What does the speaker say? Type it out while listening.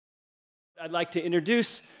I'd like to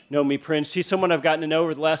introduce Nomi Prins. She's someone I've gotten to know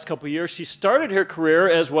over the last couple of years. She started her career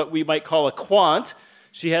as what we might call a quant.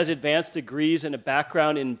 She has advanced degrees and a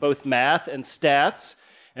background in both math and stats,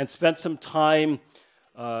 and spent some time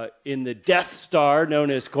in the Death Star known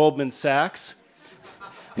as Goldman Sachs.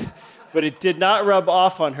 But it did not rub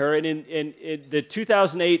off on her, and in the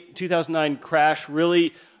 2008-2009 crash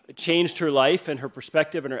really changed her life and her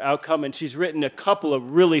perspective and her outcome, and she's written a couple of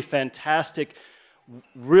really fantastic,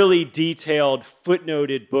 really detailed,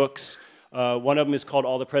 footnoted books. One of them is called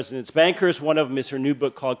All the President's Bankers. One of them is her new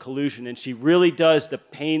book called Collusion, and she really does the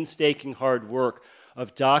painstaking hard work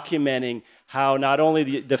of documenting how not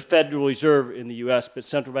only the Federal Reserve in the US, but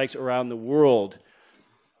central banks around the world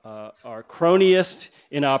are cronyist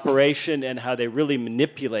in operation, and how they really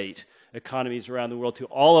manipulate economies around the world to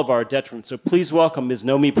all of our detriment. So please welcome Ms.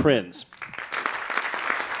 Nomi Prins.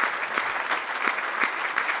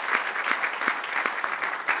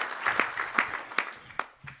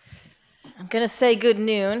 I'm going to say good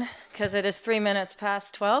noon, because it is 3 minutes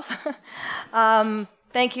past 12.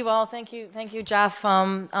 Thank you all. Thank you, Jeff,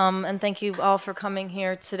 and thank you all for coming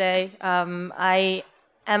here today. I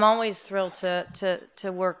am always thrilled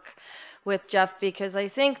to work with Jeff, because I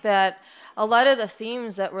think that a lot of the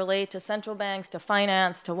themes that relate to central banks, to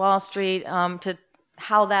finance, to Wall Street, to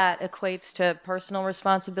how that equates to personal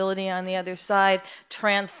responsibility on the other side,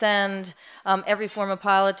 transcend every form of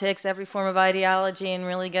politics, every form of ideology, and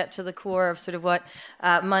really get to the core of sort of what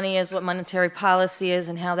money is, what monetary policy is,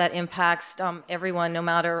 and how that impacts everyone, no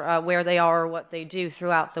matter where they are or what they do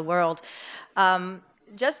throughout the world.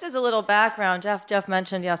 Just as a little background, Jeff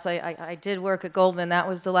mentioned, yes, I did work at Goldman. That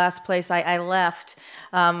was the last place I left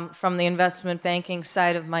from the investment banking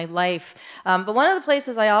side of my life. But one of the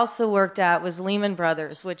places I also worked at was Lehman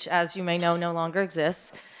Brothers, which, as you may know, no longer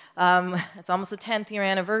exists. It's almost the 10th year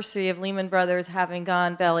anniversary of Lehman Brothers having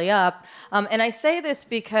gone belly up. And I say this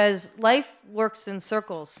because life works in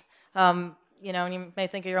circles. You know, and you may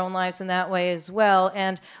think of your own lives in that way as well.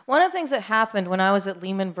 And one of the things that happened when I was at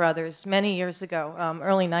Lehman Brothers many years ago,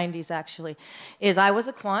 early 90s actually, is I was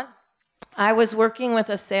a quant. I was working with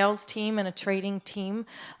a sales team and a trading team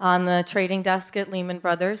on the trading desk at Lehman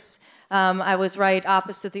Brothers. I was right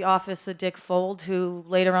opposite the office of Dick Fold, who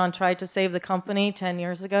later on tried to save the company 10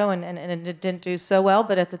 years ago and it didn't do so well,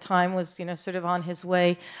 but at the time was, you know, sort of on his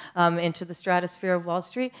way into the stratosphere of Wall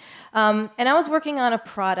Street. And I was working on a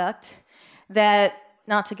product that,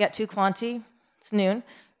 not to get too quanty, it's noon,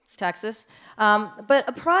 it's Texas, but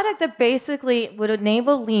a product that basically would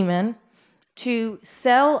enable Lehman to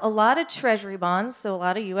sell a lot of treasury bonds, so a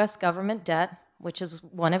lot of US government debt, which is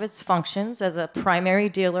one of its functions as a primary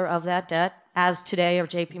dealer of that debt, as today are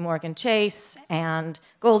JP Morgan Chase and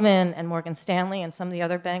Goldman and Morgan Stanley and some of the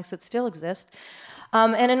other banks that still exist.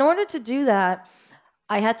 And in order to do that,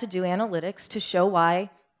 I had to do analytics to show why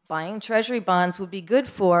buying treasury bonds would be good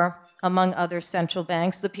for, among other central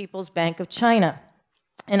banks, the People's Bank of China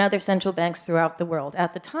and other central banks throughout the world.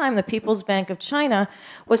 At the time, the People's Bank of China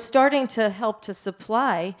was starting to help to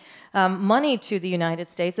supply money to the United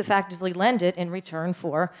States, effectively lend it in return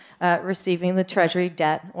for receiving the treasury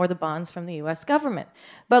debt or the bonds from the US government.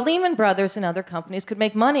 But Lehman Brothers and other companies could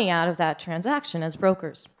make money out of that transaction as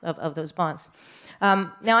brokers of those bonds.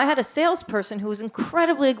 Now, I had a salesperson who was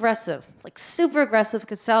incredibly aggressive, like super aggressive,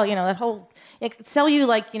 could sell, you know, that whole, it could sell you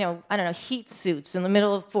like, you know, I don't know, heat suits in the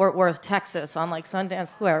middle of Fort Worth, Texas on like Sundance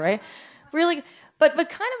Square, right? Really, but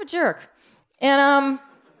kind of a jerk. And,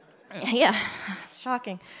 yeah,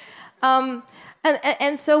 shocking.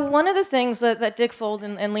 And so one of the things that Dick Fold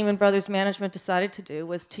and Lehman Brothers management decided to do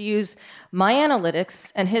was to use my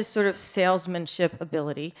analytics and his sort of salesmanship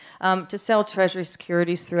ability to sell treasury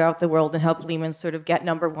securities throughout the world and help Lehman sort of get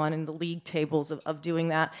 #1 in the league tables of doing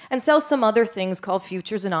that, and sell some other things called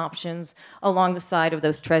futures and options along the side of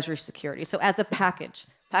those treasury securities. So as a package.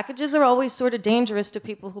 Packages are always sort of dangerous to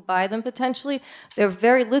people who buy them, potentially. They're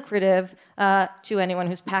very lucrative to anyone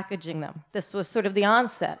who's packaging them. This was sort of the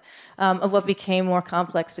onset of what became more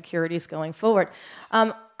complex securities going forward.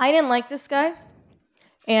 I didn't like this guy,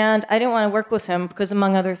 and I didn't want to work with him because,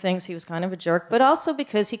 among other things, he was kind of a jerk, but also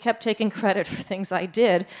because he kept taking credit for things I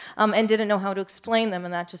did and didn't know how to explain them,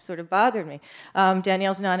 and that just sort of bothered me.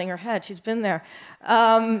 Danielle's nodding her head. She's been there.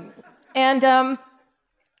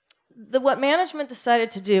 What management decided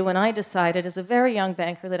to do, and I decided as a very young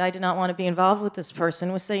banker that I did not want to be involved with this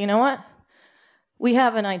person, was say, you know what? We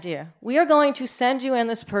have an idea. We are going to send you and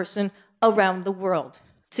this person around the world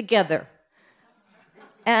together.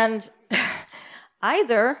 And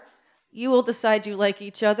either you will decide you like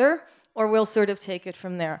each other, or we'll sort of take it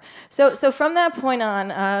from there. So from that point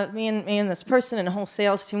on, me and this person and a whole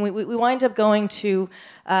sales team, we wind up going to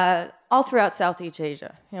all throughout Southeast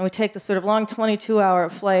Asia. We take the sort of long 22-hour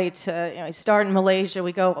flight. We start in Malaysia.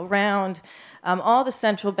 We go around all the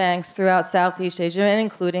central banks throughout Southeast Asia, and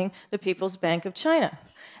including the People's Bank of China.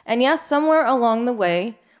 And yes, somewhere along the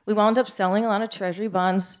way, we wound up selling a lot of treasury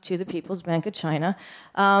bonds to the People's Bank of China.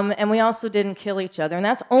 And we also didn't kill each other. And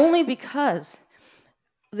that's only because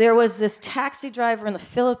there was this taxi driver in the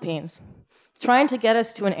Philippines trying to get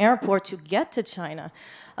us to an airport to get to China.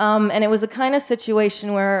 And it was a kind of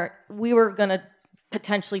situation where we were going to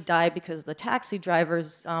potentially die because the taxi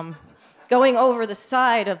driver's going over the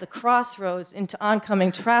side of the crossroads into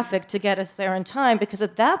oncoming traffic to get us there in time, because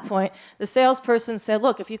at that point, the salesperson said,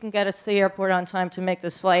 look, if you can get us to the airport on time to make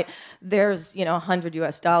this flight, there's, $100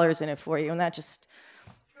 US in it for you. And that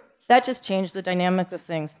just changed the dynamic of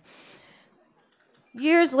things.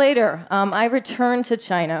 Years later, I returned to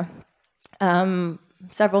China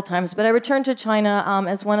several times, but I returned to China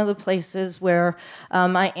as one of the places where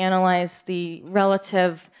I analyzed the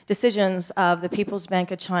relative decisions of the People's Bank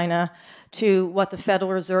of China to what the Federal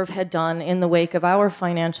Reserve had done in the wake of our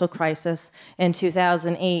financial crisis in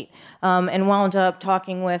 2008, and wound up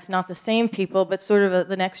talking with not the same people, but sort of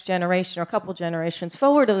the next generation or a couple generations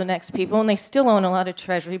forward of the next people, and they still own a lot of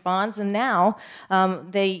treasury bonds, and now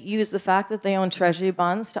they use the fact that they own treasury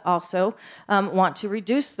bonds to also want to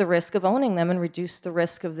reduce the risk of owning them and reduce the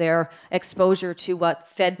risk of their exposure to what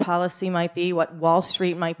Fed policy might be, what Wall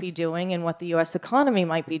Street might be doing, and what the US economy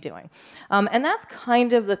might be doing. And that's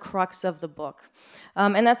kind of the crux of the book.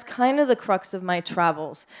 And that's kind of the crux of my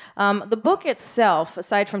travels. The book itself,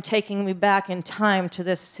 aside from taking me back in time to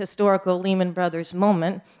this historical Lehman Brothers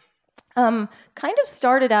moment, kind of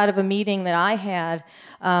started out of a meeting that I had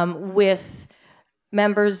with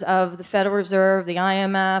members of the Federal Reserve, the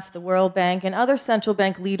IMF, the World Bank, and other central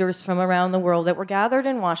bank leaders from around the world that were gathered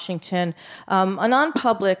in Washington, a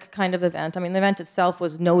non-public kind of event. I mean, the event itself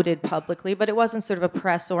was noted publicly, but it wasn't sort of a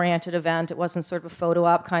press-oriented event. It wasn't sort of a photo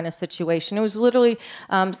op kind of situation. It was literally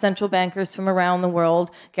central bankers from around the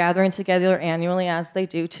world gathering together annually, as they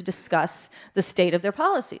do, to discuss the state of their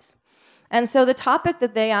policies. And so the topic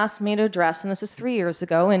that they asked me to address, and this is 3 years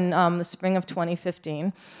ago in the spring of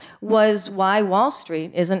 2015, was why Wall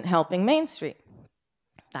Street isn't helping Main Street.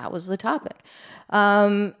 That was the topic.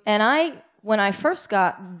 When I first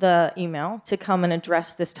got the email to come and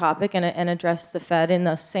address this topic and address the Fed in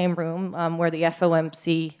the same room where the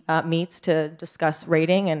FOMC meets to discuss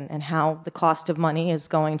rating and how the cost of money is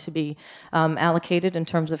going to be allocated in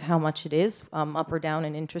terms of how much it is, up or down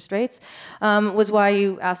in interest rates, was why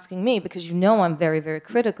you asking me, because I'm very, very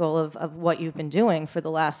critical of what you've been doing for the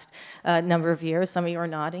last number of years. Some of you are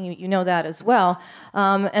nodding. You know that as well.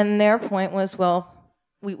 And their point was, well,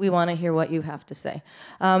 we want to hear what you have to say.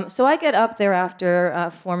 So I get up there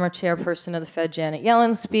after former chairperson of the Fed, Janet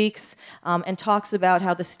Yellen, speaks and talks about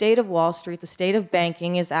how the state of Wall Street, the state of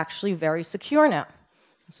banking, is actually very secure now.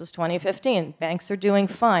 This was 2015. Banks are doing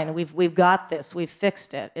fine. We've got this. We've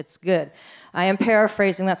fixed it. It's good. I am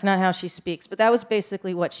paraphrasing. That's not how she speaks, but that was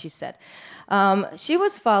basically what she said. She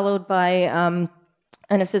was followed by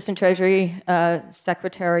an assistant Treasury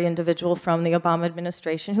secretary individual from the Obama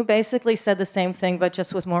administration who basically said the same thing, but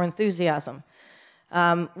just with more enthusiasm.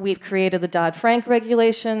 We've created the Dodd-Frank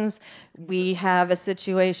regulations. We have a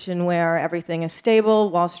situation where everything is stable.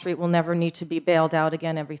 Wall Street will never need to be bailed out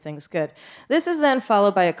again. Everything's good. This is then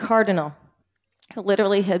followed by a cardinal who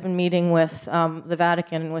literally had been meeting with the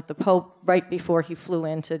Vatican and with the Pope right before he flew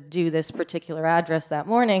in to do this particular address that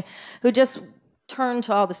morning, who just turned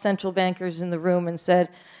to all the central bankers in the room and said,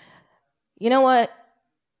 you know what?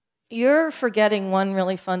 You're forgetting one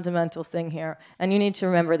really fundamental thing here, and you need to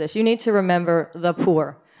remember this. You need to remember the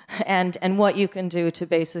poor and what you can do to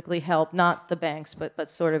basically help, not the banks, but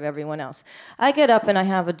sort of everyone else. I get up and I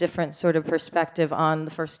have a different sort of perspective on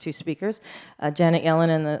the first two speakers, Janet Yellen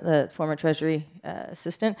and the former Treasury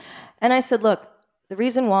assistant. And I said, look, the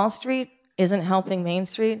reason Wall Street isn't helping Main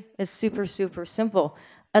Street is super, super simple.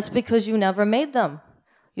 That's because you never made them.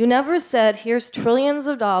 You never said, here's trillions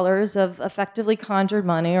of dollars of effectively conjured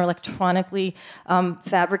money or electronically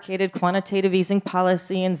fabricated quantitative easing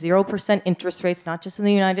policy and 0% interest rates, not just in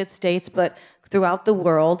the United States, but throughout the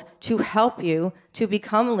world, to help you to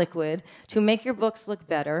become liquid, to make your books look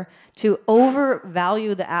better, to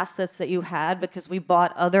overvalue the assets that you had because we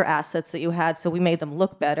bought other assets that you had, so we made them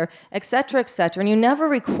look better, et cetera, et cetera. And you never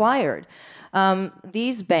required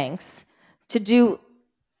these banks to do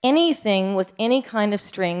anything with any kind of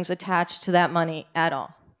strings attached to that money at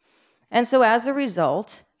all. And so as a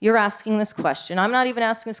result, you're asking this question. I'm not even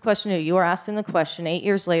asking this question to you. You are asking the question 8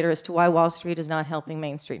 years later as to why Wall Street is not helping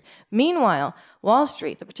Main Street. Meanwhile, Wall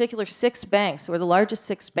Street, the particular 6 banks, who are the largest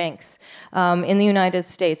 6 banks in the United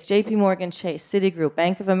States, JP Morgan Chase, Citigroup,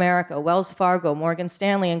 Bank of America, Wells Fargo, Morgan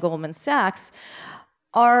Stanley, and Goldman Sachs,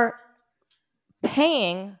 are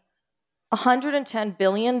paying $110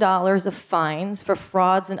 billion of fines for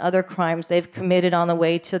frauds and other crimes they've committed on the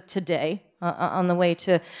way to today, on the way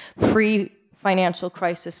to pre-financial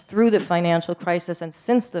crisis, through the financial crisis, and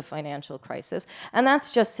since the financial crisis. And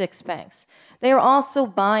that's just 6 banks. They are also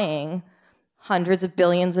buying hundreds of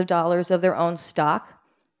billions of dollars of their own stock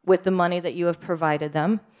with the money that you have provided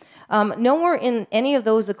them. Nowhere in any of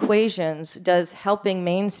those equations does helping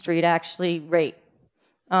Main Street actually rate.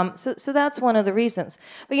 So that's one of the reasons.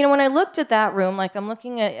 But you know, when I looked at that room, like I'm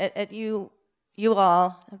looking at you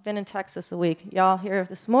all, I've been in Texas a week, y'all here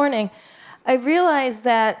this morning, I realized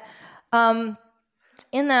that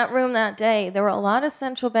in that room that day, there were a lot of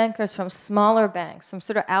central bankers from smaller banks, some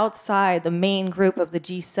sort of outside the main group of the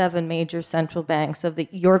G7 major central banks, of the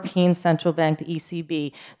European Central Bank, the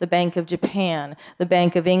ECB, the Bank of Japan, the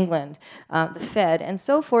Bank of England, the Fed, and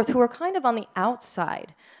so forth, who were kind of on the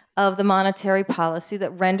outside of the monetary policy that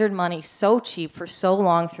rendered money so cheap for so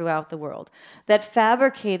long throughout the world, that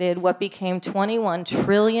fabricated what became $21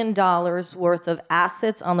 trillion worth of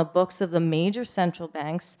assets on the books of the major central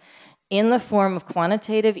banks in the form of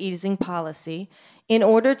quantitative easing policy in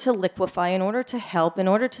order to liquefy, in order to help, in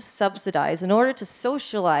order to subsidize, in order to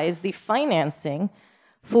socialize the financing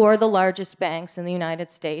for the largest banks in the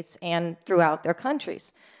United States and throughout their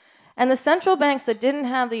countries. And the central banks that didn't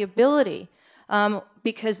have the ability,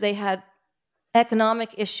 because they had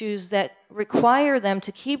economic issues that require them to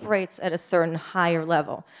keep rates at a certain higher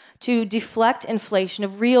level, to deflect inflation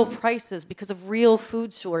of real prices because of real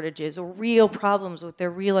food shortages or real problems with their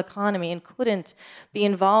real economy, and couldn't be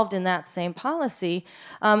involved in that same policy.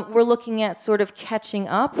 We're looking at sort of catching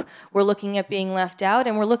up, we're looking at being left out,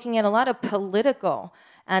 and we're looking at a lot of political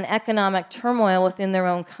and economic turmoil within their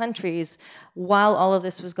own countries while all of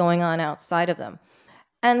this was going on outside of them.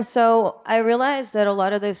 And so I realized that a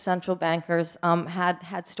lot of those central bankers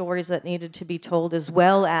had stories that needed to be told, as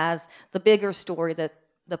well as the bigger story that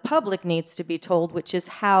the public needs to be told, which is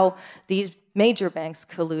how these major banks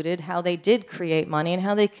colluded, how they did create money, and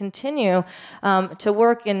how they continue to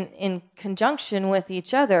work in conjunction with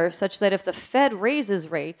each other, such that if the Fed raises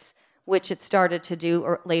rates, which it started to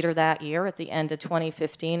do later that year at the end of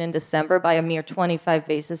 2015 in December by a mere 25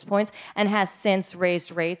 basis points, and has since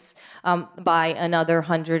raised rates by another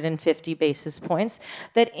 150 basis points,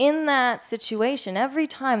 that in that situation, every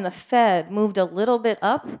time the Fed moved a little bit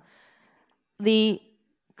up, the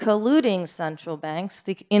colluding central banks,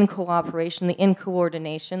 in cooperation, in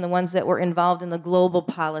coordination, the ones that were involved in the global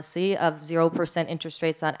policy of 0% interest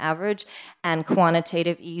rates on average and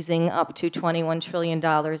quantitative easing up to $21 trillion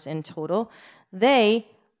in total, they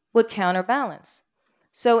would counterbalance.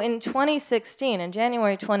 So in 2016, in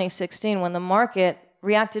January 2016, when the market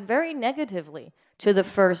reacted very negatively to the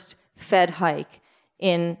first Fed hike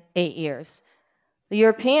in 8 years, the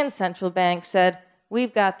European Central Bank said,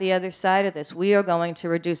 we've got the other side of this. We are going to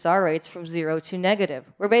reduce our rates from 0 to negative.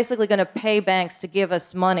 We're basically going to pay banks to give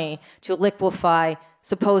us money to liquefy,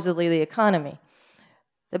 supposedly, the economy.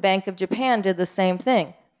 The Bank of Japan did the same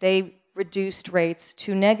thing. They reduced rates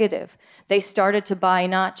to negative. They started to buy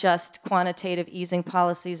not just quantitative easing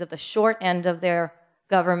policies of the short end of their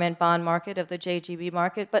government bond market, of the JGB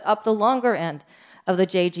market, but up the longer end of the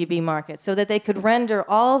JGB market, so that they could render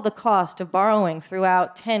all of the cost of borrowing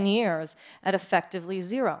throughout 10 years at effectively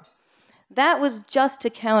 0. That was just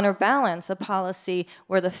to counterbalance a policy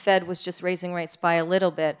where the Fed was just raising rates by a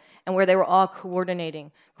little bit, and where they were all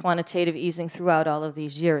coordinating quantitative easing throughout all of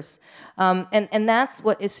these years. And that's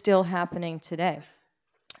what is still happening today.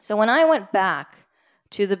 So when I went back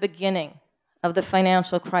to the beginning of the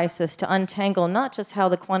financial crisis to untangle not just how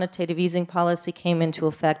the quantitative easing policy came into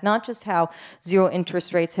effect, not just how 0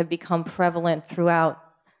 interest rates have become prevalent throughout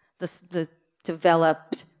the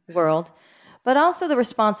developed world, but also the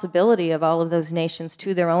responsibility of all of those nations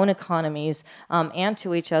to their own economies and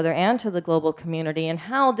to each other and to the global community, and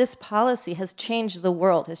how this policy has changed the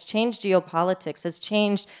world, has changed geopolitics, has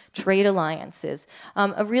changed trade alliances.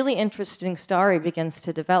 A really interesting story begins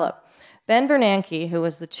to develop. Ben Bernanke, who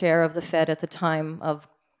was the chair of the Fed at the time of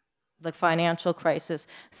the financial crisis,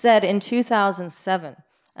 said in 2007,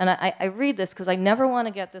 and I read this because I never want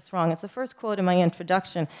to get this wrong. It's the first quote in my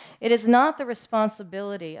introduction. "It is not the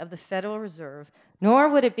responsibility of the Federal Reserve, nor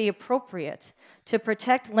would it be appropriate to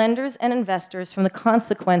protect lenders and investors from the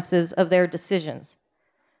consequences of their decisions."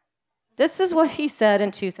 This is what he said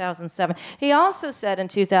in 2007. He also said in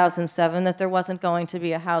 2007 that there wasn't going to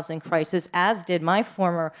be a housing crisis, as did my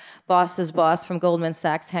former boss's boss from Goldman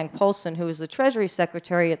Sachs, Hank Paulson, who was the Treasury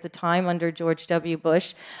Secretary at the time under George W.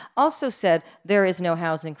 Bush, also said there is no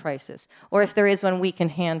housing crisis, or if there is one, we can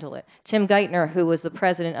handle it. Tim Geithner, who was the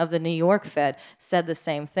president of the New York Fed, said the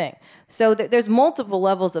same thing. So there's multiple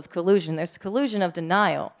levels of collusion. There's the collusion of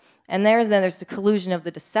denial, and there's the collusion of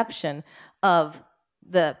the deception of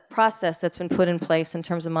the process that's been put in place in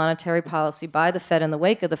terms of monetary policy by the Fed in the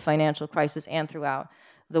wake of the financial crisis and throughout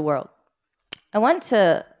the world. I went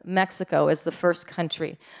to Mexico as the first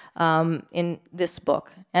country in this book,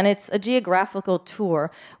 and it's a geographical tour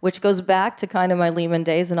which goes back to kind of my Lehman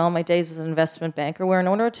days and all my days as an investment banker, where in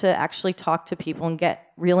order to actually talk to people and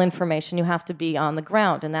get real information, you have to be on the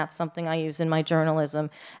ground, and that's something I use in my journalism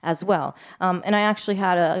as well. And I actually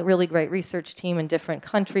had a really great research team in different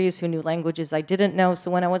countries who knew languages I didn't know, so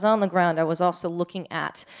when I was on the ground, I was also looking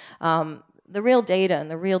at the real data and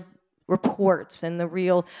the real reports and the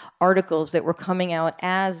real articles that were coming out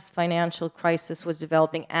as financial crisis was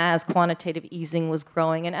developing, as quantitative easing was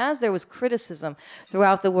growing, and as there was criticism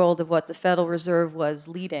throughout the world of what the Federal Reserve was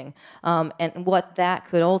leading and what that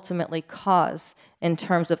could ultimately cause in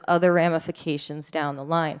terms of other ramifications down the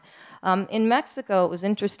line. In Mexico, it was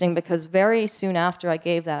interesting because very soon after I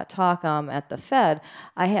gave that talk at the Fed,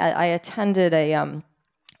 I attended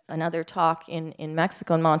another talk in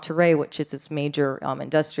Mexico, in Monterrey, which is its major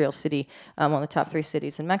industrial city, one of the top 3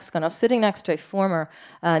 cities in Mexico. And I was sitting next to a former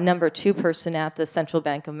number 2 person at the Central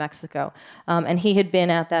Bank of Mexico. And he had been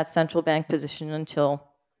at that central bank position until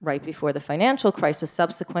right before the financial crisis,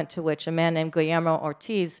 subsequent to which a man named Guillermo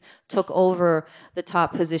Ortiz took over the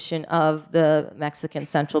top position of the Mexican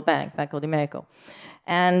Central Bank, Banco de Mexico.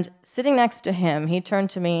 And sitting next to him, he turned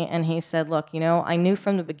to me and he said, look, you know, I knew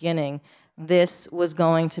from the beginning this was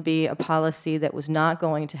going to be a policy that was not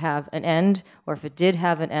going to have an end, or if it did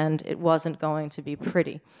have an end, it wasn't going to be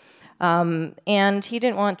pretty. And he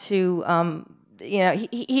didn't want to,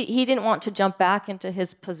 he didn't want to jump back into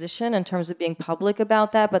his position in terms of being public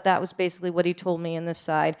about that, but that was basically what he told me in this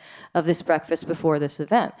side of this breakfast before this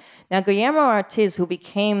event. Now, Guillermo Ortiz, who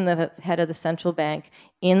became the head of the central bank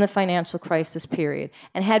in the financial crisis period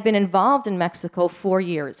and had been involved in Mexico for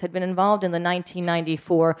years, had been involved in the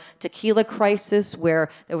 1994 tequila crisis where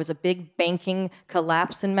there was a big banking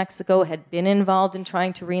collapse in Mexico, had been involved in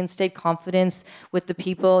trying to reinstate confidence with the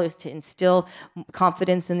people, to instill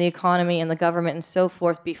confidence in the economy and the government and so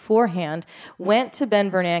forth beforehand, went to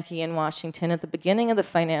Ben Bernanke in Washington at the beginning of the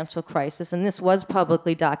financial crisis, and this was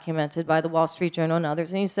publicly documented by the Wall Street Journal and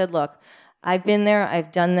others, and he said, look, I've been there,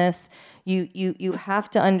 I've done this. You have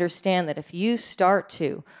to understand that if you start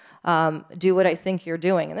to do what I think you're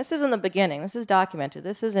doing, and this is in the beginning, this is documented,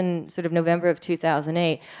 this is in sort of November of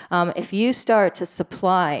 2008, if you start to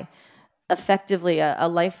supply effectively a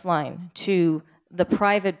lifeline to the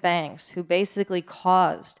private banks who basically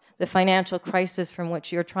caused the financial crisis from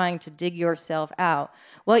which you're trying to dig yourself out,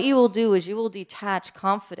 what you will do is you will detach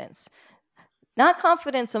confidence. Not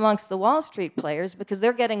confidence amongst the Wall Street players because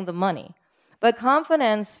they're getting the money, but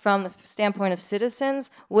confidence from the standpoint of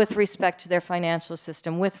citizens with respect to their financial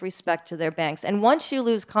system, with respect to their banks. And once you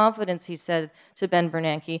lose confidence, he said to Ben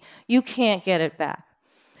Bernanke, you can't get it back.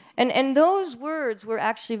 And those words were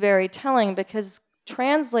actually very telling because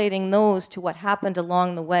translating those to what happened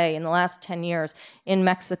along the way in the last 10 years in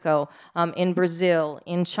Mexico, in Brazil,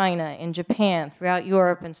 in China, in Japan, throughout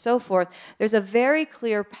Europe, and so forth, there's a very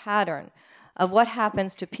clear pattern of what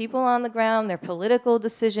happens to people on the ground, their political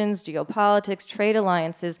decisions, geopolitics, trade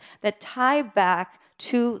alliances that tie back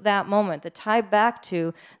to that moment, that tie back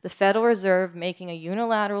to the Federal Reserve making a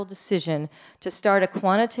unilateral decision to start a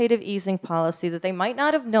quantitative easing policy that they might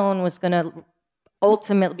not have known was going to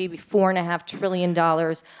ultimately be $4.5 trillion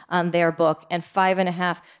on their book and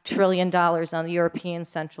 $5.5 trillion on the European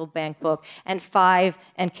Central Bank book and $5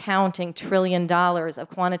 and counting trillion of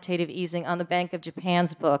quantitative easing on the Bank of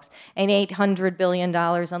Japan's books and $800 billion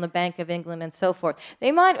on the Bank of England and so forth.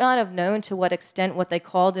 They might not have known to what extent what they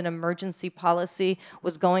called an emergency policy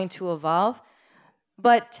was going to evolve,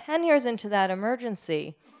 but 10 years into that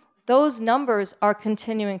emergency, those numbers are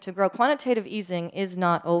continuing to grow. Quantitative easing is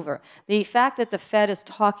not over. The fact that the Fed is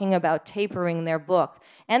talking about tapering their book,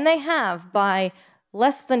 and they have by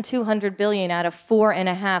less than $200 billion out of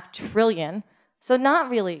 $4.5 trillion, so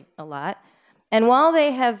not really a lot. And while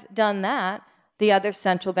they have done that, the other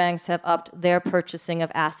central banks have upped their purchasing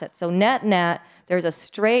of assets. So net, there's a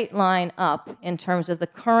straight line up in terms of the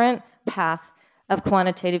current path of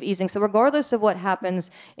quantitative easing. So regardless of what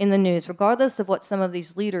happens in the news, regardless of what some of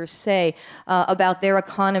these leaders say about their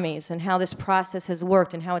economies and how this process has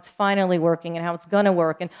worked and how it's finally working and how it's going to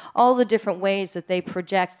work and all the different ways that they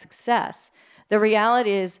project success, the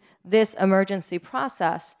reality is this emergency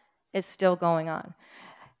process is still going on.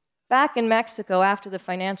 Back in Mexico, after the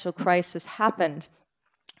financial crisis happened,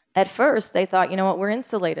 at first they thought, you know what, we're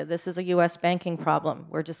insulated. This is a US banking problem.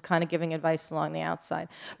 We're just kind of giving advice along the outside.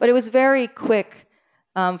 But it was very quick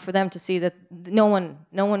for them to see that no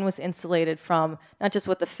one was insulated from not just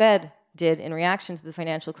what the Fed did in reaction to the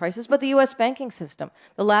financial crisis, but the US banking system.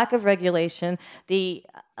 The lack of regulation, the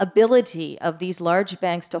ability of these large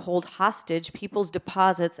banks to hold hostage people's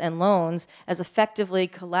deposits and loans as effectively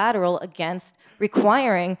collateral against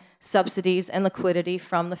requiring subsidies and liquidity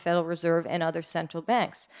from the Federal Reserve and other central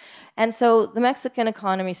banks. And so the Mexican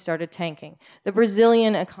economy started tanking. The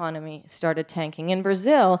Brazilian economy started tanking. In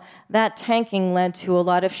Brazil, that tanking led to a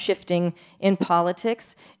lot of shifting in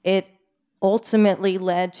politics. It ultimately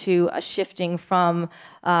led to a shifting from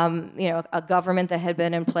a government that had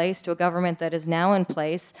been in place to a government that is now in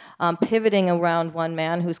place, pivoting around one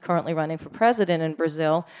man who's currently running for president in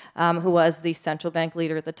Brazil, who was the central bank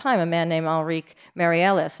leader at the time, a man named Henrique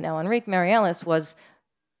Meirelles. Now, Henrique Meirelles was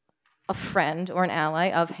a friend or an ally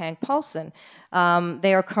of Hank Paulson.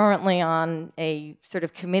 They are currently on a sort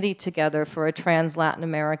of committee together for a trans-Latin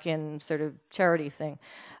American sort of charity thing.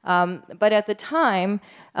 But at the time,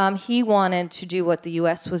 he wanted to do what the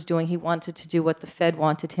US was doing. He wanted to do what the Fed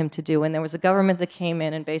wanted him to do. And there was a government that came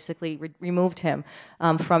in and basically removed him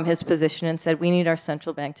from his position and said, we need our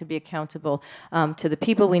central bank to be accountable to the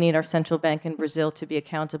people. We need our central bank in Brazil to be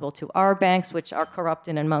accountable to our banks, which are corrupt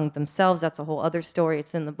in and among themselves. That's a whole other story.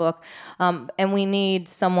 It's in the book. And we need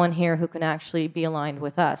someone here who can actually be aligned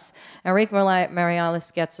with us. Henrique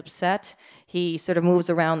Meirelles gets upset. He sort of moves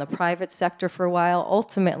around the private sector for a while.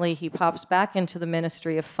 Ultimately, he pops back into the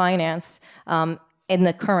Ministry of Finance in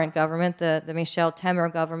the current government, the Michel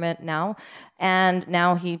Temer government now. And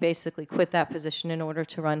now he basically quit that position in order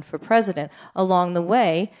to run for president. Along the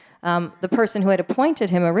way, the person who had appointed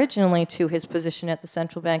him originally to his position at the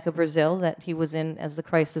Central Bank of Brazil that he was in as the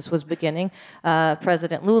crisis was beginning,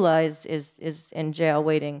 President Lula is in jail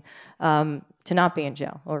waiting to not be in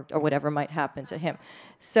jail or whatever might happen to him.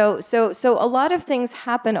 So a lot of things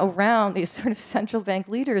happen around these sort of central bank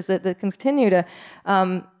leaders that continue to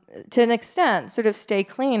an extent, sort of stay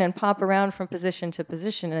clean and pop around from position to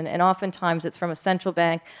position. And oftentimes it's from a central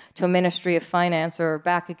bank to a Ministry of Finance or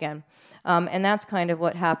back again. And that's kind of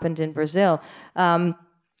what happened in Brazil.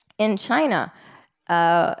 In China,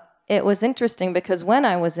 it was interesting because when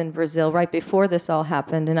I was in Brazil, right before this all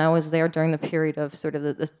happened, and I was there during the period of sort of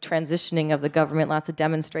the transitioning of the government, lots of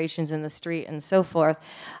demonstrations in the street and so forth,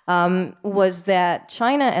 was that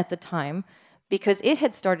China at the time, because it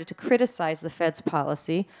had started to criticize the Fed's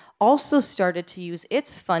policy, also started to use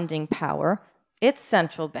its funding power, its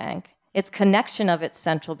central bank, its connection of its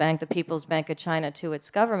central bank, the People's Bank of China, to its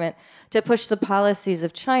government, to push the policies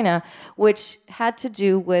of China, which had to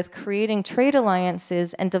do with creating trade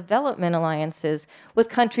alliances and development alliances with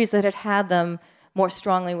countries that had had them more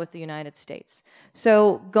strongly with the United States.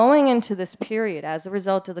 So going into this period as a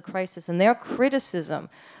result of the crisis and their criticism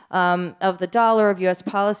of the dollar, of U.S.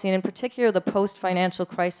 policy, and in particular the post-financial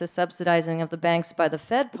crisis subsidizing of the banks by the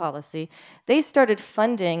Fed policy, they started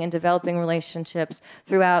funding and developing relationships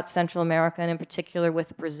throughout Central America and in particular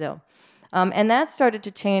with Brazil. And that started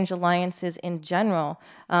to change alliances in general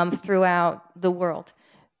throughout the world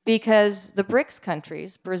because the BRICS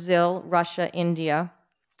countries, Brazil, Russia, India,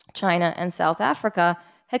 China, and South Africa,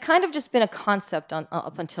 had kind of just been a concept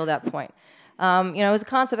up until that point. It was a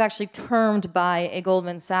concept actually termed by a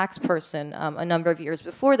Goldman Sachs person a number of years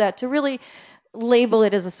before that to really label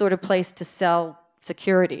it as a sort of place to sell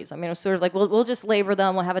securities. I mean, it was sort of like, we'll just label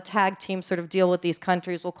them, we'll have a tag team sort of deal with these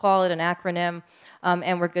countries, we'll call it an acronym,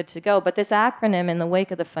 and we're good to go. But this acronym, in the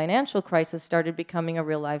wake of the financial crisis, started becoming a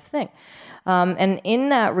real live thing. And in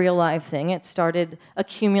that real live thing, it started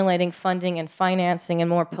accumulating funding and financing and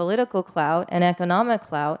more political clout and economic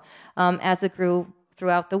clout as it grew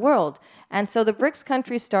throughout the world. And so the BRICS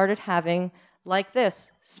countries started having, like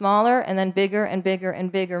this, smaller and then bigger and bigger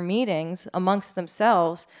and bigger meetings amongst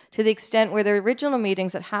themselves, to the extent where the original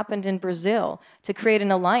meetings that happened in Brazil to create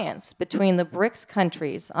an alliance between the BRICS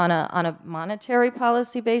countries on a monetary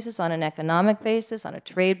policy basis, on an economic basis, on a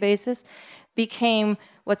trade basis, became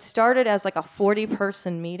what started as like a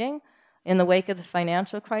 40-person meeting in the wake of the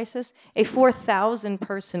financial crisis, a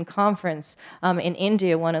 4,000-person conference in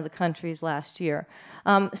India, one of the countries last year.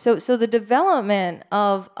 So the development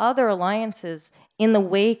of other alliances in the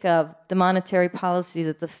wake of the monetary policy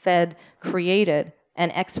that the Fed created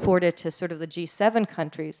and exported to sort of the G7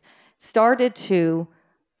 countries started to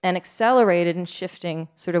and accelerated in shifting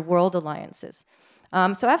sort of world alliances.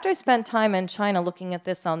 So after I spent time in China looking at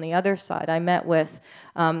this on the other side, I met with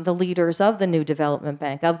the leaders of the New Development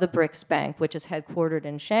Bank, of the BRICS Bank, which is headquartered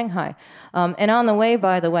in Shanghai. And on the way,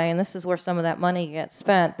 by the way, and this is where some of that money gets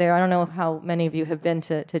spent, there, I don't know how many of you have been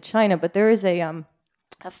to China, but there is a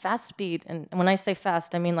fast speed, and when I say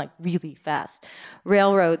fast, I mean like really fast,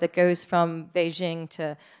 railroad that goes from Beijing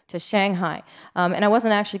to Shanghai. And I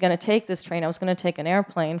wasn't actually going to take this train. I was going to take an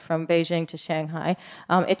airplane from Beijing to Shanghai.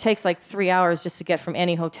 It takes like 3 hours just to get from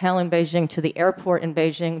any hotel in Beijing to the airport in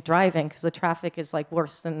Beijing driving, because the traffic is like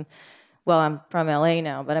worse than, well, I'm from LA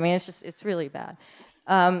now, but I mean, it's really bad.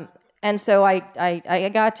 And so I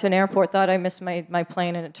got to an airport, thought I missed my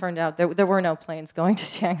plane, and it turned out there were no planes going to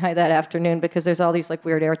Shanghai that afternoon because there's all these like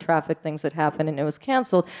weird air traffic things that happen, and it was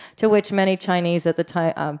canceled, to which many Chinese at the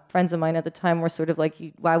time, friends of mine at the time, were sort of like,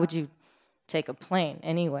 why would you take a plane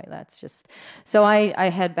anyway? That's just... So I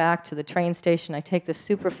head back to the train station. I take this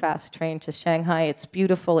super fast train to Shanghai. It's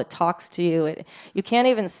beautiful. It talks to you. You can't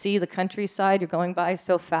even see the countryside. You're going by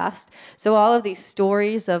so fast. So all of these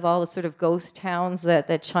stories of all the sort of ghost towns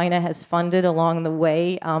that China has funded along the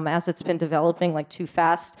way as it's been developing like too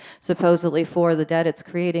fast, supposedly for the debt it's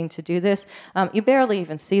creating to do this, you barely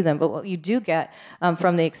even see them. But what you do get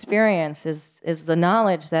from the experience is the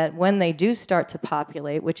knowledge that when they do start to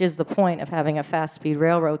populate, which is the point of having a fast-speed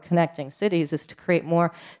railroad connecting cities, is to create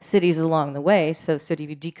more cities along the way. So sort of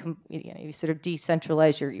you sort of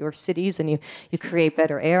decentralize your cities, and you create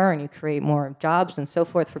better air, and you create more jobs and so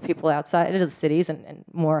forth for people outside of the cities, and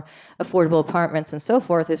more affordable apartments and so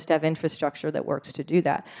forth, is to have infrastructure that works to do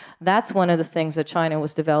that. That's one of the things that China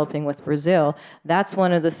was developing with Brazil. That's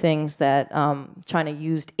one of the things that China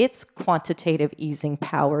used its quantitative easing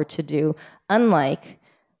power to do, unlike,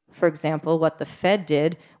 for example, what the Fed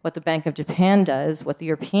did, what the Bank of Japan does, what the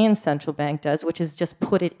European Central Bank does, which is just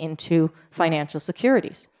put it into financial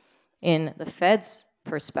securities. In the Fed's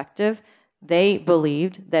perspective, they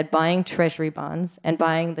believed that buying treasury bonds and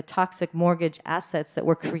buying the toxic mortgage assets that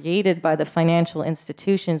were created by the financial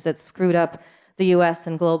institutions that screwed up the US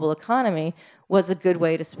and global economy was a good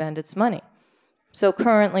way to spend its money. So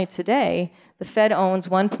currently today, the Fed owns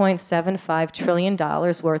 $1.75 trillion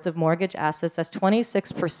worth of mortgage assets. That's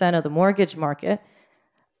 26% of the mortgage market.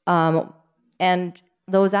 And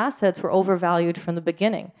those assets were overvalued from the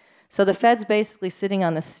beginning. So the Fed's basically sitting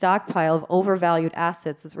on this stockpile of overvalued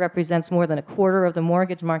assets that represents more than a quarter of the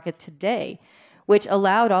mortgage market today, which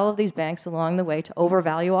allowed all of these banks along the way to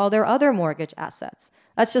overvalue all their other mortgage assets.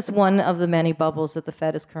 That's just one of the many bubbles that the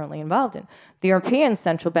Fed is currently involved in. The European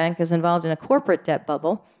Central Bank is involved in a corporate debt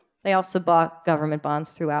bubble. They also bought government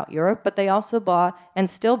bonds throughout Europe, but they also bought and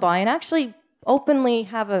still buy, and actually openly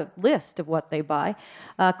have a list of what they buy,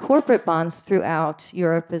 corporate bonds throughout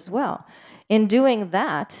Europe as well. In doing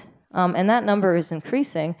that, and that number is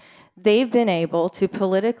increasing, they've been able to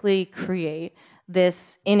politically create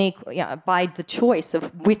this, by the choice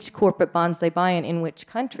of which corporate bonds they buy in which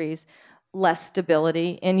countries, less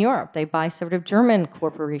stability in Europe. They buy sort of German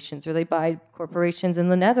corporations, or they buy corporations in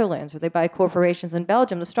the Netherlands, or they buy corporations in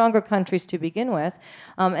Belgium, the stronger countries to begin with,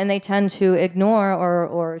 and they tend to ignore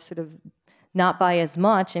or sort of not buy as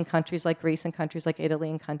much in countries like Greece and countries like Italy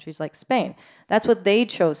and countries like Spain. That's what they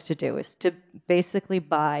chose to do, is to basically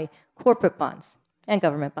buy corporate bonds and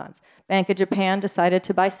government bonds. Bank of Japan decided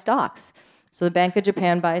to buy stocks. So the Bank of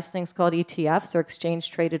Japan buys things called ETFs, or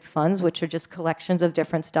exchange-traded funds, which are just collections of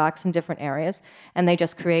different stocks in different areas, and they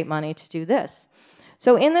just create money to do this.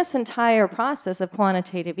 So in this entire process of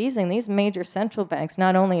quantitative easing, these major central banks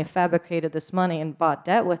not only have fabricated this money and bought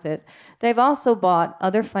debt with it, they've also bought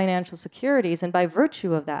other financial securities, and by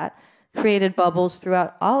virtue of that, created bubbles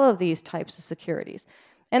throughout all of these types of securities.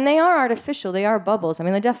 And they are artificial, they are bubbles. I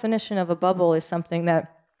mean, the definition of a bubble is something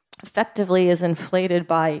that effectively is inflated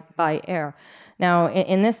by air. Now,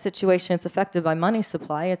 in this situation, it's affected by money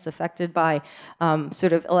supply. It's affected by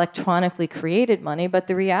sort of electronically created money. But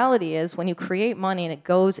the reality is, when you create money and it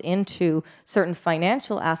goes into certain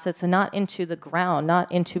financial assets and not into the ground,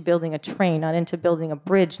 not into building a train, not into building a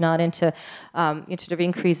bridge, not into sort of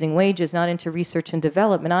increasing wages, not into research and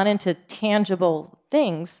development, not into tangible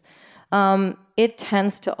things, it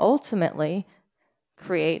tends to ultimately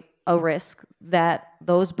create a risk that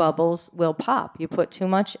those bubbles will pop. You put too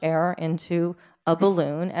much air into a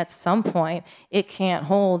balloon. At some point, it can't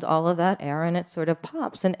hold all of that air, and it sort of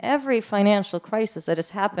pops. And every financial crisis that has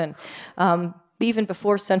happened, even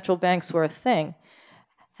before central banks were a thing,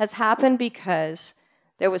 has happened because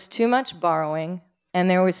there was too much borrowing, and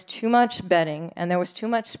there was too much betting, and there was too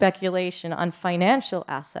much speculation on financial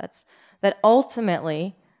assets that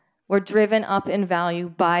ultimately were driven up in value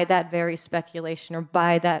by that very speculation or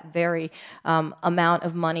by that very amount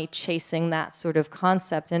of money chasing that sort of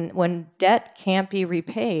concept. And when debt can't be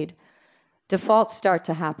repaid, defaults start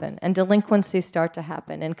to happen, and delinquencies start to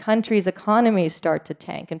happen, and countries' economies start to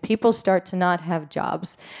tank, and people start to not have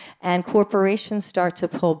jobs, and corporations start to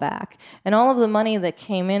pull back. And all of the money that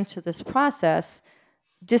came into this process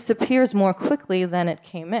disappears more quickly than it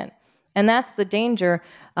came in. And that's the danger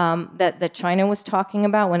that China was talking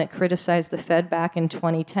about when it criticized the Fed back in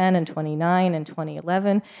 2010 and 2009 and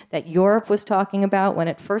 2011, that Europe was talking about when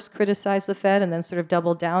it first criticized the Fed and then sort of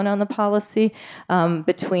doubled down on the policy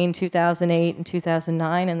between 2008 and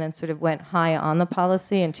 2009, and then sort of went high on the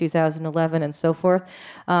policy in 2011 and so forth.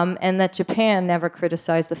 And that Japan never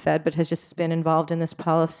criticized the Fed but has just been involved in this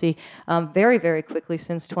policy very, very quickly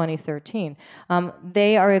since 2013.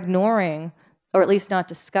 They are ignoring, or at least not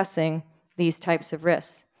discussing, these types of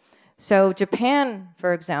risks. So Japan,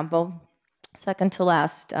 for example, second to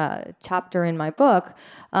last chapter in my book,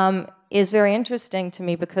 is very interesting to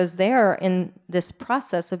me because they are in this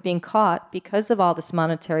process of being caught because of all this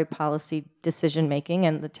monetary policy decision-making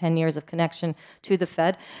and the 10 years of connection to the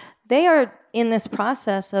Fed. They are in this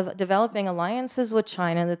process of developing alliances with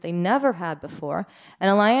China that they never had before, and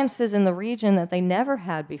alliances in the region that they never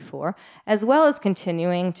had before, as well as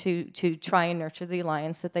continuing to try and nurture the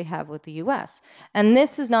alliance that they have with the US. And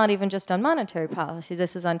this is not even just on monetary policy,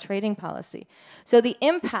 this is on trading policy. So the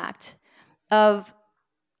impact of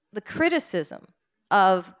the criticism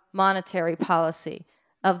of monetary policy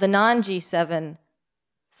of the non-G7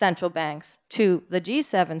 central banks to the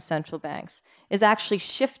G7 central banks is actually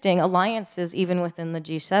shifting alliances even within the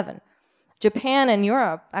G7. Japan and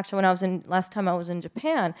Europe, actually last time I was in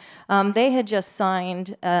Japan, they had just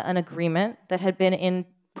signed an agreement that had been in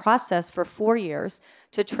process for 4 years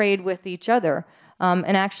to trade with each other.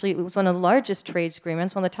 And actually, it was one of the largest trade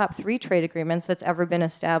agreements, one of the top 3 trade agreements that's ever been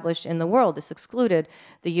established in the world. This excluded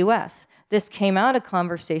the US. This came out of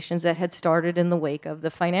conversations that had started in the wake of the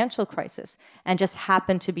financial crisis and just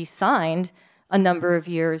happened to be signed a number of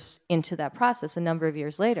years into that process, a number of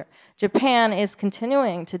years later. Japan is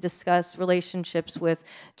continuing to discuss relationships with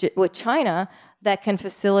China that can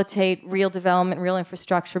facilitate real development, real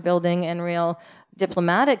infrastructure building, and real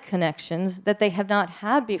diplomatic connections that they have not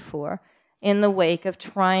had before in the wake of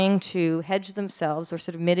trying to hedge themselves or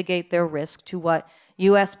sort of mitigate their risk to what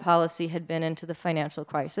US policy had been into the financial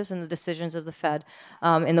crisis and the decisions of the Fed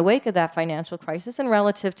in the wake of that financial crisis and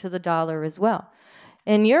relative to the dollar as well.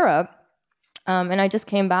 In Europe, and I just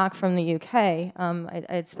came back from the UK, I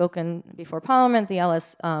had spoken before Parliament, the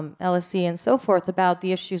LSE and so forth about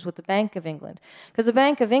the issues with the Bank of England. Because the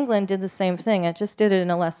Bank of England did the same thing, it just did it in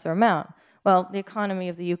a lesser amount. Well, the economy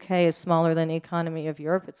of the UK is smaller than the economy of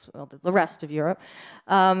Europe. It's the rest of Europe,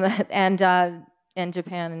 and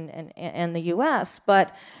Japan and the US.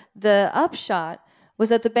 But the upshot was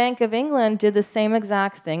that the Bank of England did the same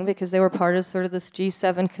exact thing because they were part of sort of this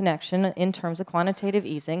G7 connection in terms of quantitative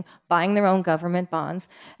easing, buying their own government bonds,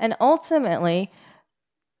 and ultimately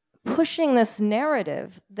pushing this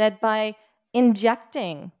narrative that by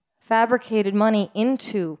injecting fabricated money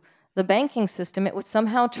into the banking system, it would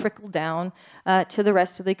somehow trickle down to the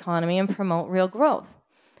rest of the economy and promote real growth.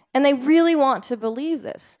 And they really want to believe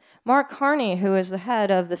this. Mark Carney, who is the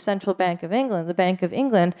head of the Central Bank of England, the Bank of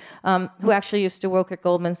England, who actually used to work at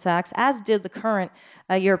Goldman Sachs, as did the current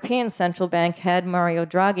European Central Bank head, Mario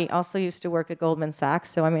Draghi, also used to work at Goldman Sachs.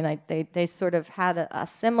 So, I mean, they sort of had a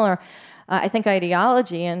similar, I think,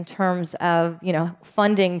 ideology in terms of,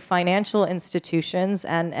 funding financial institutions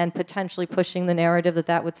and potentially pushing the narrative that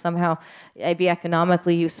that would somehow be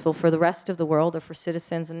economically useful for the rest of the world or for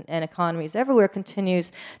citizens and economies everywhere,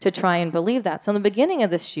 continues to try and believe that. So in the beginning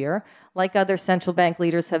of this year, like other central bank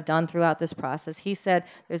leaders have done throughout this process, he said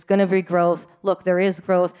there's going to be growth. Look, there is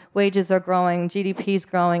growth. Wages are growing. GDP is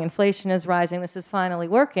growing. Inflation is rising. This is finally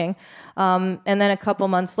working. And then a couple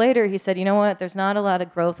months later, he said, you know what? There's not a lot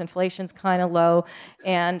of growth. Inflation's kind of low.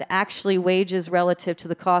 And actually, wages relative to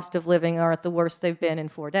the cost of living are at the worst they've been in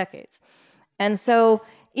 4 decades. And so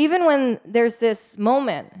even when there's this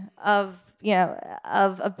moment of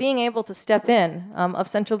being able to step in, of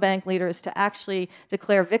central bank leaders to actually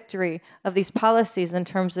declare victory of these policies in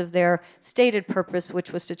terms of their stated purpose,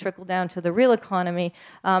 which was to trickle down to the real economy,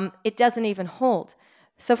 it doesn't even hold.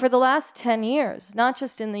 So for the last 10 years, not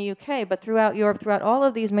just in the UK, but throughout Europe, throughout all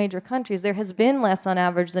of these major countries, there has been less on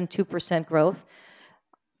average than 2% growth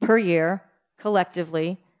per year,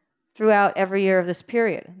 collectively, throughout every year of this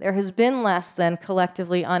period. There has been less than,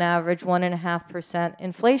 collectively, on average, 1.5%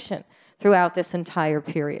 inflation throughout this entire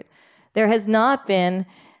period. There has not been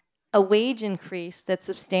a wage increase that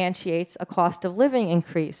substantiates a cost of living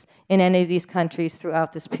increase in any of these countries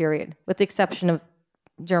throughout this period, with the exception of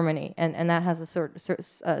Germany, and that has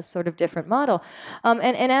a sort of different model.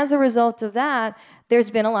 And as a result of that,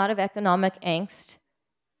 there's been a lot of economic angst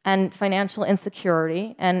and financial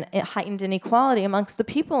insecurity and heightened inequality amongst the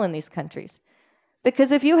people in these countries.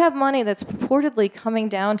 Because if you have money that's purportedly coming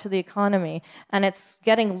down to the economy and it's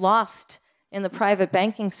getting lost in the private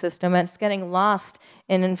banking system and it's getting lost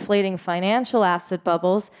in inflating financial asset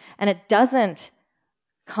bubbles, and it doesn't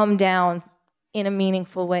come down in a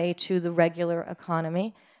meaningful way to the regular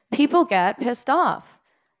economy, people get pissed off,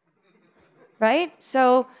 right?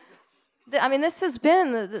 So, I mean, this has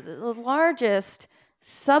been the largest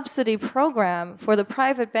subsidy program for the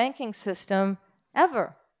private banking system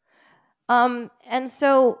ever. And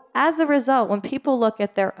so, as a result, when people look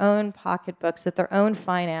at their own pocketbooks, at their own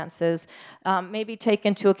finances, maybe take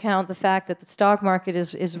into account the fact that the stock market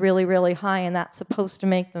is really, really high and that's supposed to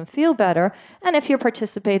make them feel better. And if you're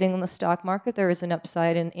participating in the stock market, there is an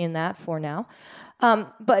upside in that for now.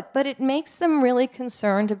 But it makes them really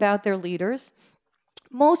concerned about their leaders.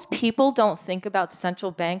 Most people don't think about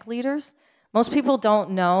central bank leaders. Most people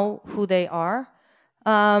don't know who they are.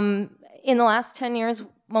 In the last 10 years,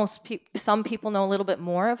 some people know a little bit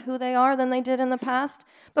more of who they are than they did in the past.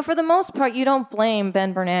 But for the most part, you don't blame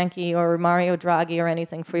Ben Bernanke or Mario Draghi or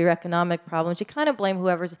anything for your economic problems. You kind of blame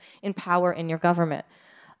whoever's in power in your government.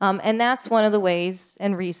 And that's one of the ways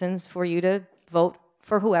and reasons for you to vote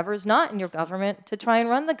for whoever's not in your government to try and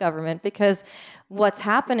run the government, because what's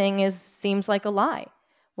happening seems like a lie.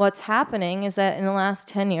 What's happening is that in the last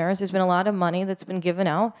 10 years, there's been a lot of money that's been given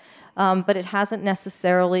out, but it hasn't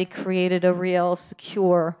necessarily created a real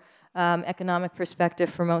secure economic perspective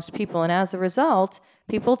for most people. And as a result,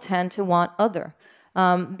 people tend to want other.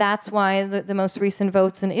 That's why the most recent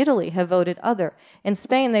votes in Italy have voted other. In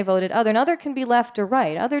Spain, they voted other. And other can be left or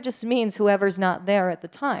right. Other just means whoever's not there at the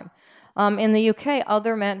time. In the UK,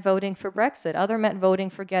 other meant voting for Brexit. Other meant voting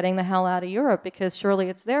for getting the hell out of Europe, because surely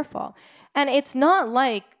it's their fault. And it's not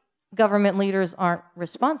like government leaders aren't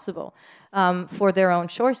responsible for their own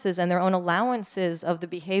choices and their own allowances of the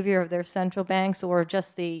behavior of their central banks, or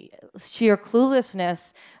just the sheer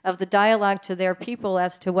cluelessness of the dialogue to their people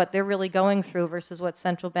as to what they're really going through versus what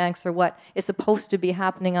central banks or what is supposed to be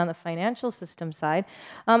happening on the financial system side.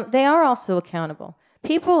 They are also accountable.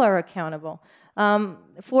 People are accountable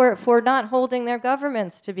for not holding their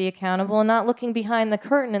governments to be accountable and not looking behind the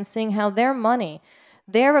curtain and seeing how their money,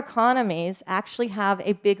 their economies actually have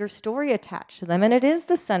a bigger story attached to them, and it is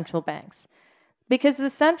the central banks. Because the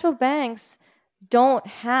central banks don't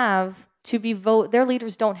have to be their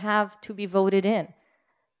leaders don't have to be voted in.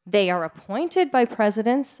 They are appointed by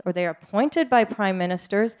presidents, or they are appointed by prime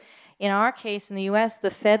ministers. In our case, in the US, the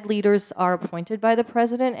Fed leaders are appointed by the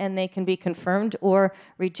president, and they can be confirmed or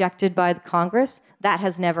rejected by the Congress. That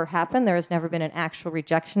has never happened. There has never been an actual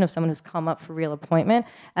rejection of someone who's come up for real appointment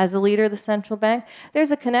as a leader of the central bank. There's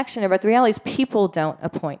a connection there, but the reality is people don't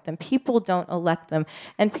appoint them. People don't elect them.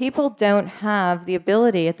 And people don't have the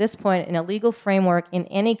ability at this point in a legal framework in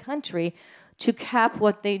any country to cap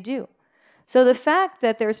what they do. So the fact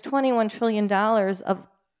that there's $21 trillion of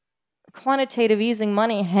quantitative easing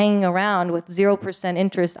money hanging around with 0%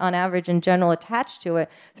 interest on average in general attached to it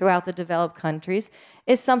throughout the developed countries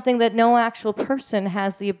is something that no actual person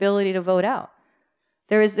has the ability to vote out.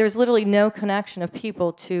 There's literally no connection of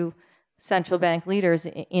people to central bank leaders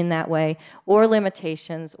in that way, or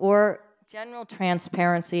limitations, or general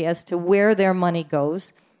transparency as to where their money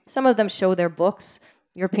goes. Some of them show their books.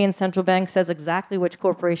 European Central Bank says exactly which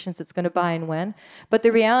corporations it's going to buy and when. But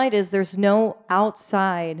the reality is there's no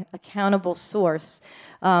outside accountable source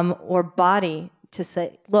or body to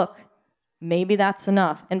say, look, maybe that's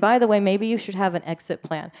enough. And by the way, maybe you should have an exit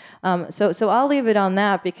plan. So I'll leave it on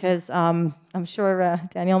that, because I'm sure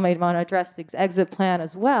Danielle may want to address the exit plan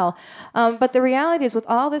as well. But the reality is, with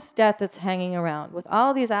all this debt that's hanging around, with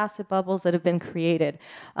all these asset bubbles that have been created,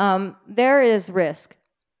 there is risk.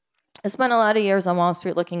 I spent a lot of years on Wall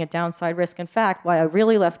Street looking at downside risk. In fact, why I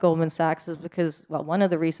really left Goldman Sachs is because, well, one of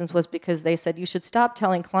the reasons was because they said you should stop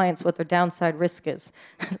telling clients what their downside risk is.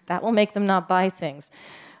 That will make them not buy things.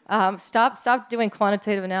 Stop doing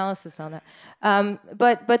quantitative analysis on that.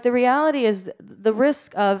 But the reality is the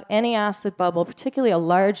risk of any asset bubble, particularly a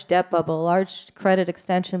large debt bubble, a large credit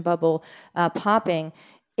extension bubble popping,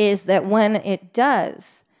 is that when it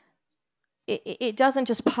does, it doesn't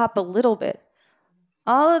just pop a little bit.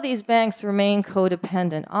 All of these banks remain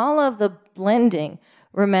codependent. All of the lending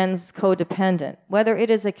remains codependent, whether it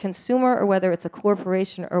is a consumer or whether it's a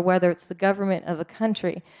corporation or whether it's the government of a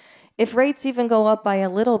country. If rates even go up by a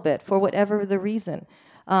little bit for whatever the reason,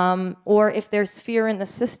 or if there's fear in the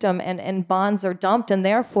system and bonds are dumped and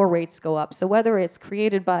therefore rates go up. So whether it's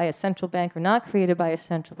created by a central bank or not created by a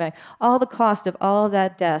central bank, all the cost of all of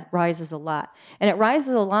that debt rises a lot. And it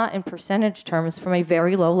rises a lot in percentage terms from a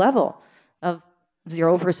very low level of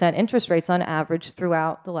 0% interest rates on average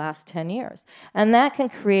throughout the last 10 years. And that can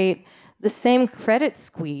create the same credit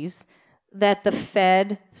squeeze that the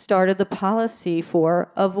Fed started the policy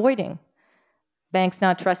for avoiding. Banks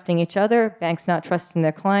not trusting each other, banks not trusting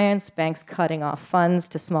their clients, banks cutting off funds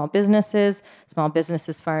to small businesses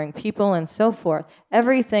firing people, and so forth.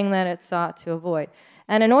 Everything that it sought to avoid.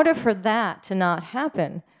 And in order for that to not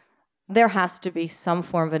happen, there has to be some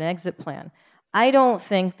form of an exit plan. I don't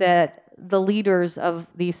think that the leaders of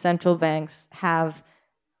these central banks have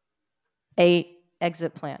an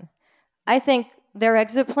exit plan. I think their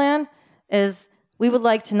exit plan is, we would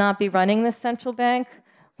like to not be running this central bank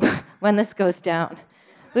when this goes down.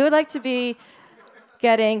 We would like to be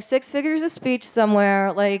getting 6 figures of speech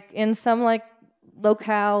somewhere, like in some like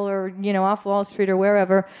locale or, you know, off Wall Street or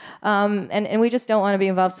wherever, and we just don't want to be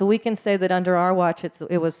involved. So we can say that under our watch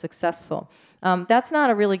it was successful. That's not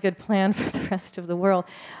a really good plan for the rest of the world.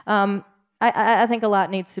 I think a lot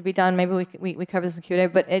needs to be done. Maybe we cover this in Q&A,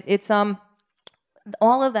 but it's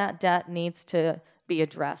all of that debt needs to be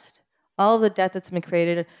addressed. All of the debt that's been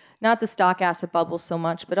created, not the stock asset bubbles so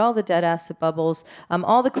much, but all the debt asset bubbles,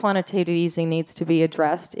 all the quantitative easing needs to be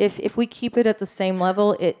addressed. If we keep it at the same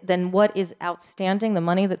level, then what is outstanding, the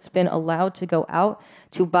money that's been allowed to go out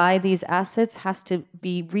to buy these assets, has to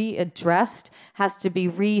be readdressed, has to be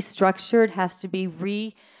restructured, has to be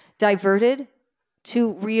re-diverted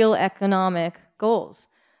to real economic goals.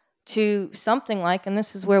 To something like, and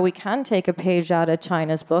this is where we can take a page out of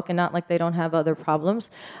China's book, and not like they don't have other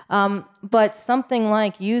problems, but something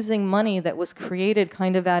like using money that was created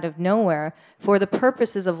kind of out of nowhere for the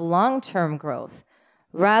purposes of long-term growth,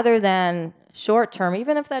 rather than short-term,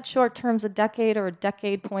 even if that short-term's a decade or a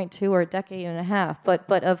decade point two or a decade and a half,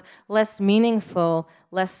 but of less meaningful,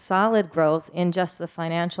 less solid growth in just the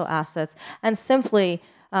financial assets, and simply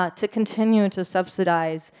to continue to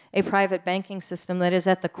subsidize a private banking system that is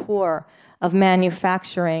at the core of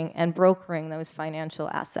manufacturing and brokering those financial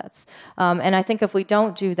assets. And I think if we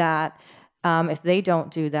don't do that, if they don't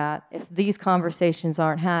do that, if these conversations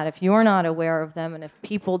aren't had, if you're not aware of them, and if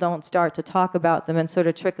people don't start to talk about them and sort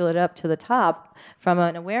of trickle it up to the top from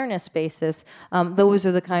an awareness basis, those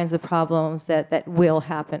are the kinds of problems that will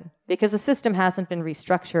happen. Because the system hasn't been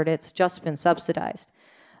restructured, it's just been subsidized.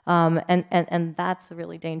 And that's a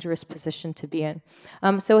really dangerous position to be in.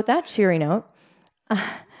 So with that cheery note,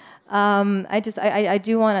 I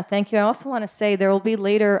do want to thank you. I also want to say there will be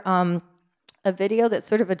later a video that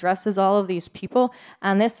sort of addresses all of these people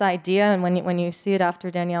and this idea, and when you see it after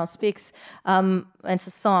Danielle speaks, it's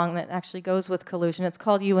a song that actually goes with Collusion. It's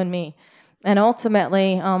called You and Me. And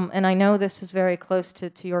ultimately, and I know this is very close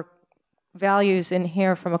to your values in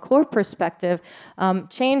here from a core perspective,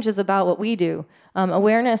 change is about what we do.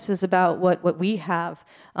 Awareness is about what we have,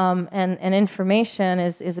 and information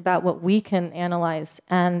is about what we can analyze,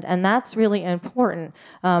 and that's really important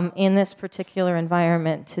in this particular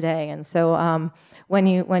environment today. And so when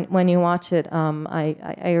you watch it,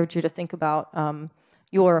 I urge you to think about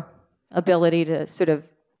your ability to sort of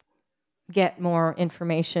get more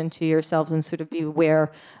information to yourselves and sort of be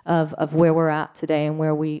aware of where we're at today and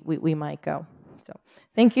where we might go. So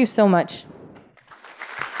thank you so much.